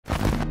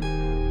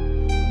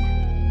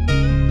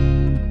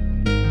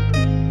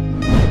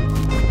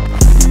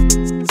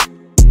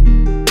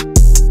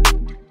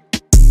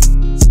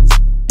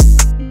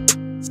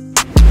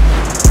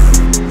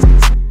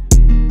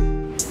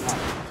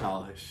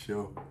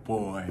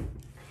boy.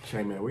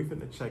 Check, man, we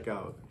finna check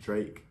out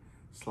Drake,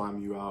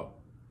 Slime You Out,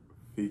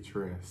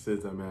 featuring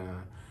SZA,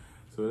 man.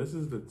 So this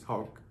is the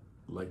talk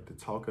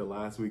of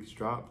last week's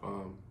drop,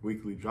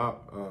 weekly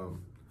drop.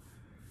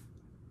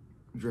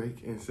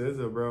 Drake and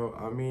SZA, bro.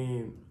 I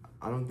mean,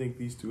 I don't think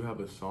these two have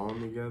a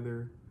song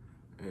together,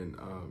 and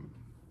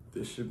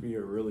this should be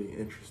a really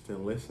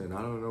interesting listen.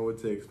 I don't know what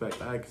to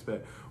expect.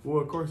 Well,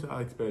 of course,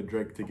 I expect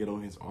Drake to get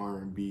on his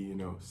R&B, you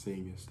know,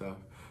 sing and stuff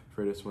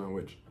for this one,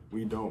 which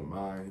we don't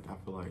mind. I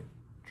feel like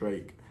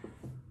Drake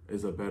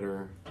is a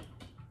better,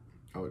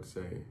 I would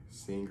say,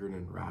 singer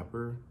than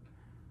rapper.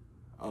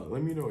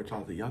 Let me know what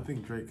y'all think. Y'all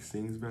think Drake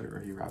sings better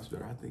or he raps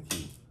better? I think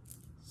he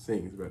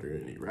sings better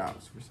than he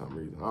raps for some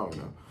reason. I don't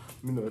know.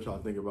 Let me know what y'all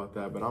think about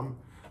that. But I'm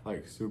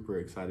like super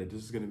excited.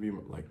 This is gonna be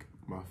like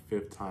my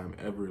 5th time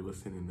ever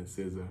listening to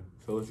SZA.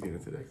 So let's get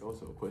into this.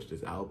 Also push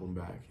this album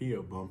back. He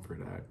a bum for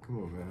that. Come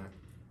on, man.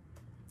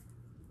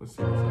 Let's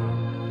see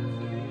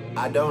what's up.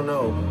 I don't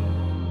know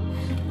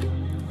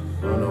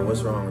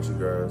what's wrong with you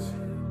girls.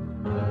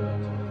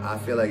 I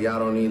feel like y'all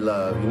don't need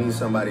love. You need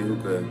somebody who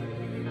could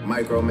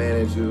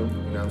micromanage you, you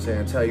know what I'm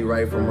saying? Tell you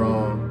right from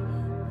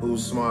wrong,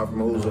 who's smart from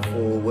who's a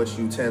fool, which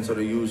utensil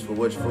to use for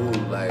which food.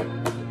 Like,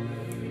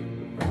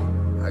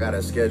 I got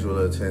a schedule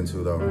to attend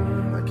to though.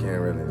 I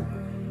can't really.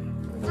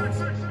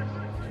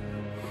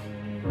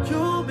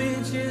 You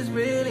bitches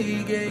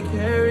really get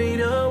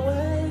carried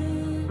away,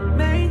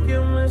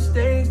 making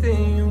mistakes,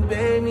 then you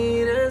beg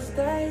me to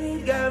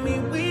stay. Got me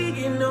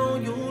weaking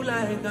on you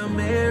like I'm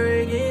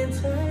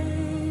arrogant.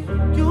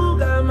 You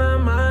got my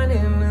mind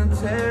in a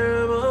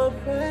terrible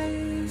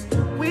place,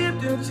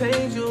 whipped and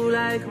changed you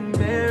like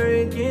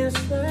American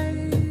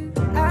slave.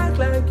 Act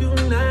like you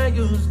not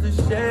used to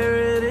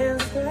Sheridan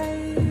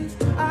stays.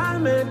 I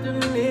met the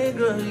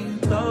nigga you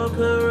thought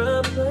could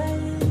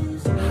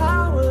replace.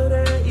 How would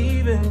I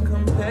even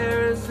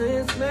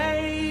comparisons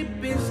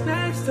made? Bitch,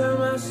 next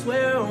time I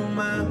swear on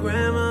my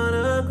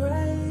grandmother's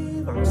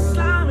grave, I'm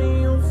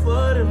sliming you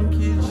for them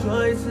kid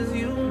choices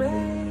you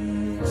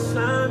made.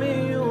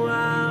 Sliming you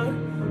out,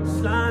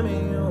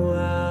 sliming you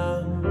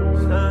out,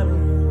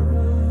 sliming you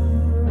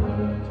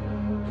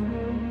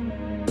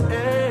out.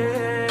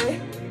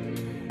 Hey,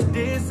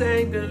 this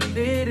ain't the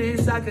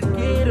latest I could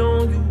get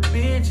on you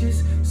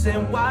bitches.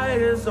 Send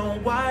wires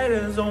on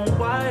wires on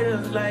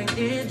wires like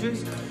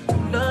Idris. You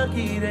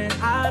lucky that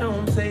I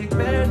don't take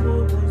back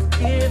what was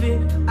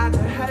given. I could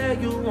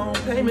have you on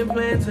payment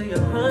plan till you're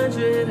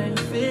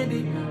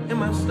 150. And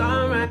my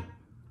star right.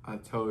 I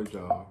told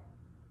y'all,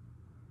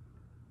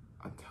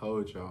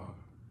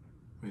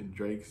 when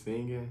Drake's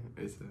singing,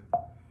 it's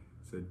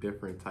a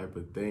different type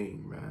of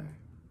thing, man.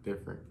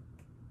 Different.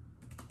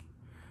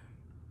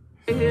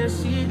 Yeah,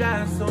 she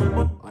got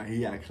some. Like,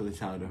 he actually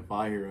sounded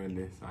fire on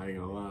this, I ain't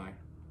gonna lie.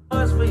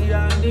 For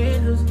y'all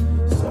niggas,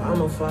 so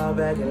I'ma fall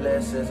back and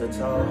let SZA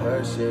talk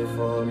her shit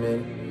for a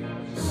minute.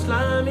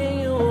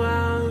 Sliming you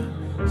out,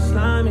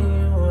 sliming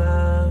you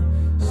out,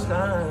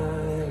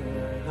 sliming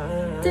you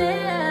out.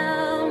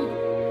 Damn,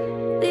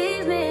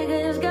 these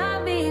niggas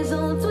got me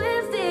so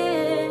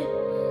twisted.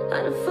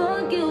 How the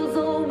fuck you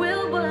so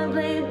real, but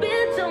play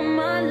bitch on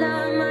my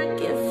line? I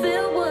can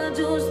feel what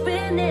you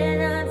spinning.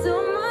 Not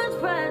too much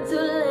pride to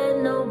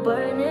let no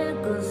burn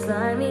niggas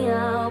slime me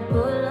out.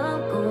 Pull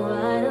up, go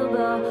right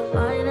about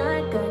mine.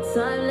 I got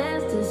time,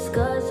 let's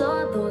discuss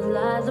all those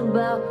lies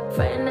about.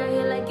 Friend out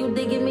here like you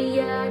digging me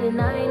out, and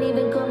I ain't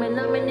even coming,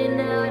 I'm in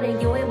and out.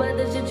 And you ain't about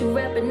the shit you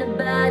rapping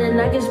about, and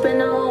I can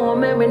spend the whole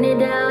wearing it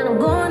down. I'm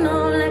going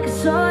on like a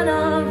sort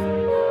of.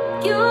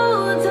 You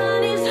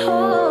turn these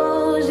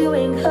hoes, you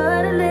ain't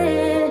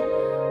cuddling.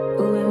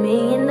 But with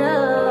me, you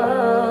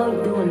know,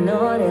 you doing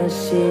all that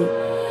shit.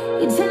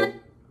 You tell.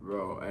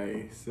 Bro,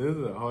 hey,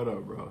 SZA, hold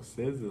up, bro.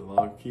 SZA,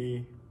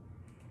 low-key,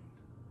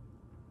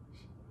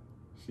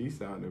 she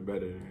sounded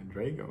better than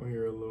Drake on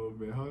here a little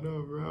bit. Hold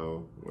up,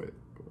 bro.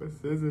 What's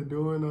SZA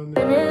doing on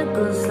this?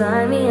 Niggas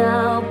slime me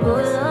out, pull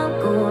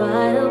up, go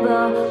right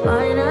about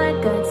mine. I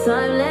got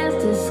time,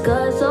 let's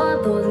discuss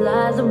all those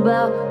lies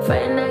about.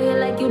 Friend out here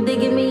like you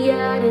digging me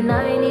out, and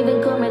I ain't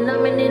even coming,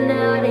 I'm in and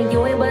out. And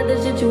you ain't about the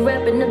shit you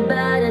rapping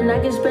about, and I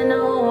can spend the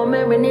whole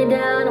wearing it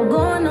down. I'm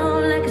going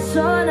on like a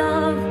sort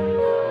of.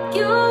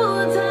 You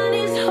turn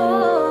these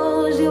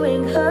hoes, you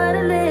ain't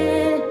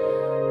cuddling.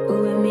 But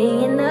with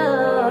me, you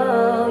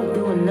know, you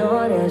doing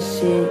all that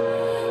shit.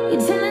 You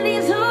telling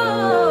these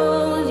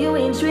hoes, you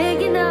ain't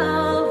tricking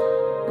off.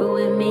 But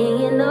with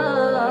me, you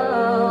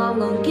know, I'm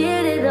gonna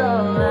get it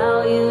all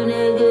out. You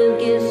niggas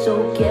get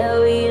so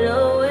carried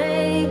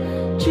away,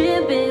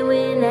 tripping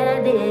when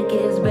that dick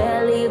is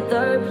barely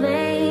 3rd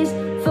place.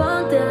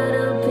 Fucked out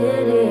of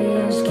pity,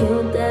 it's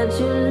cute that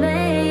you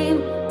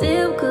lame.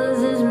 Still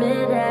cause it's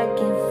mid,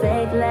 acting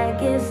fake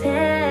like it's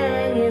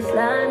hang. It's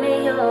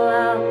sliming you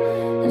out,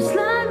 it's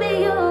sliming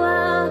you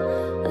out,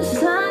 it's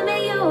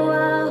sliming you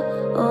out.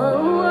 Oh,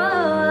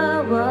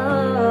 oh, oh,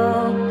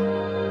 oh.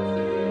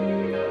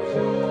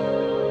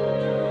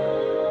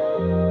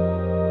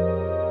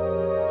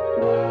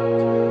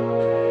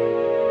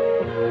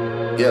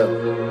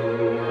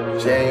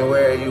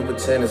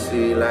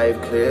 Tennessee, life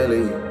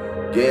clearly,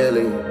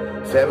 gilly.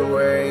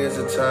 February is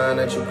the time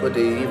that you put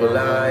the evil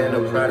eye and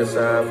the pride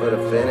aside for the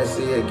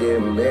fantasy of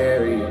getting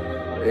married.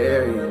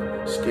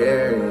 Very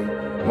scary.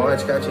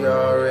 March got you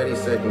already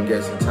second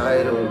guessing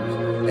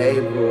titles.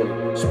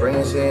 April, spring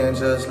is here and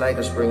just like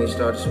a spring you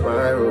start to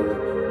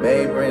spiral.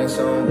 May bring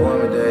some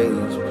warmer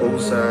days,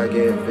 poolside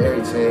getting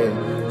very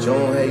tan.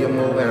 June, hey, you're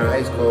moving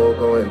ice cold,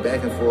 going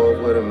back and forth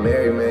with a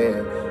married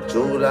man.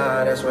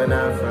 July, that's when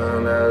I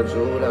found out.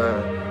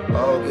 July,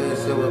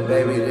 August, it was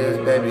baby this,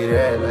 baby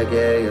that, like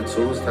yeah, your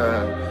two's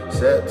tied.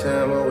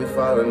 September, we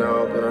falling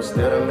off, but I'm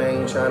still the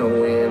man trying to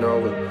win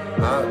over.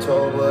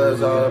 October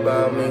is all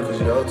about me, cause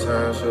your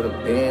time should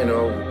have been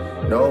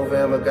over.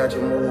 November got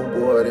your mood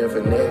board in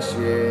for next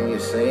year and you're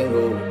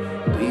single.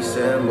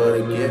 December,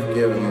 the gift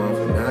giving month,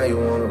 and now you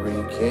wanna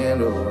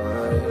rekindle.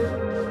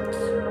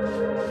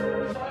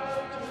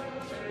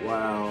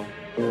 Wow.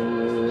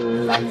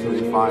 It's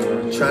actually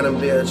fire. Tryna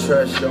build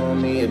trust,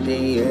 showing me a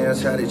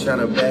DMs, how they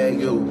tryna bag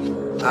you.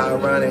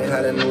 Ironic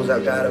how the news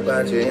I got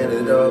about you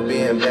ended up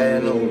being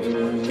bad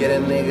news. Get a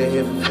nigga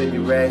hit for 50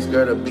 racks,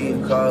 girl, the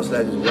beef cost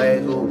like it's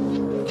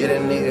Wagyu. Get a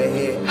nigga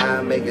hit,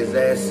 I make his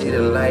ass see the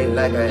light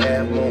like a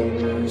half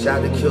moon.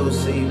 Shout to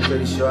QC,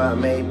 pretty sure I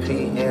made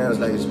PMs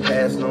like it's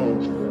past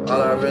noon.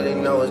 All I really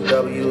know is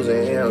W's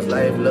and M's,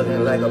 life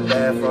looking like a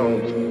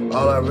bathroom.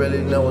 All I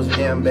really know is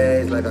M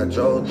bags like I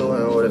drove through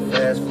and ordered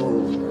fast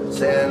food.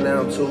 Saying that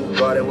I'm too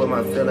guarded with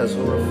my feelings,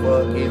 who the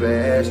fuck even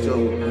asked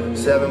you?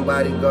 7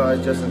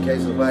 bodyguards just in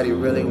case somebody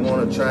really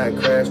wanna try and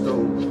crash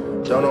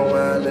through. Don't know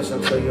why I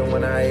listen to you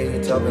when I hear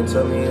you talking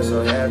to me in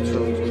some half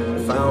truth.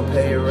 If I don't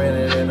pay your rent,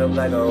 it end up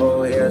like a whole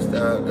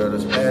hairstyle, girl,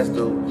 that's past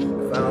due.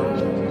 If I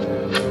don't...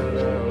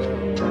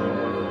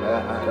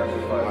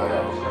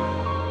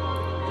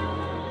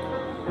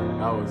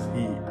 That was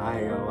heat. I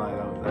ain't gonna lie,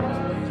 that was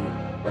actually heat.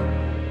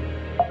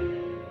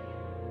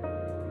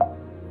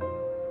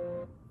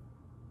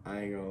 I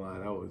ain't gonna lie,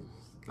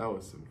 that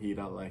was some heat.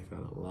 I like that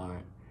a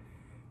lot.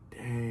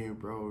 Dang,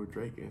 bro,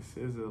 Drake and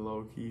SZA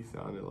low-key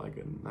sounded like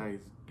a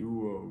nice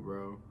duo,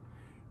 bro.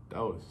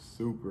 That was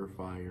super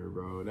fire,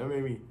 bro. That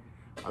made me,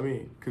 I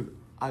mean, cause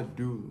I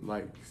do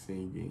like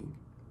singing.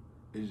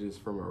 It's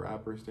just from a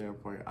rapper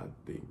standpoint, I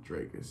think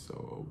Drake is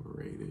so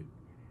overrated.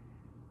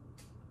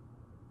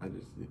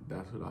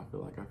 That's what I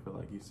feel like. I feel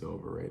like he's so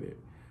overrated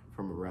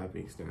from a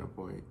rapping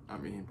standpoint. I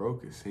mean, bro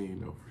could sing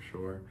though for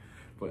sure.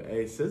 But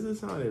hey, SZA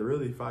sounded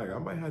really fire. I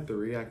might have to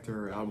react to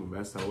her album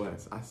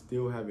SOS. I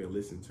still haven't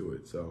listened to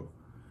it, so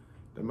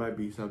that might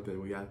be something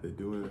we have to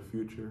do in the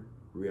future.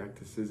 React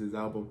to SZA's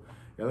album.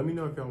 Yeah, let me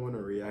know if y'all want a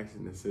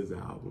reaction to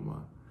SZA album.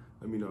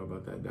 Let me know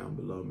about that down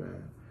below,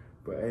 man.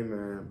 But hey,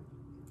 man,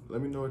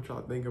 let me know what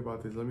y'all think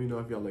about this. Let me know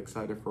if y'all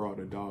excited for all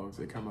the dogs.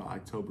 They come out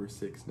October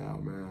 6th now,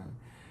 man.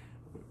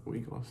 We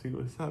gonna see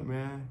what's up,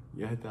 man.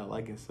 You hit that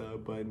like and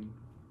sub button.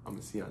 I'm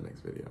gonna see y'all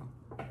next video.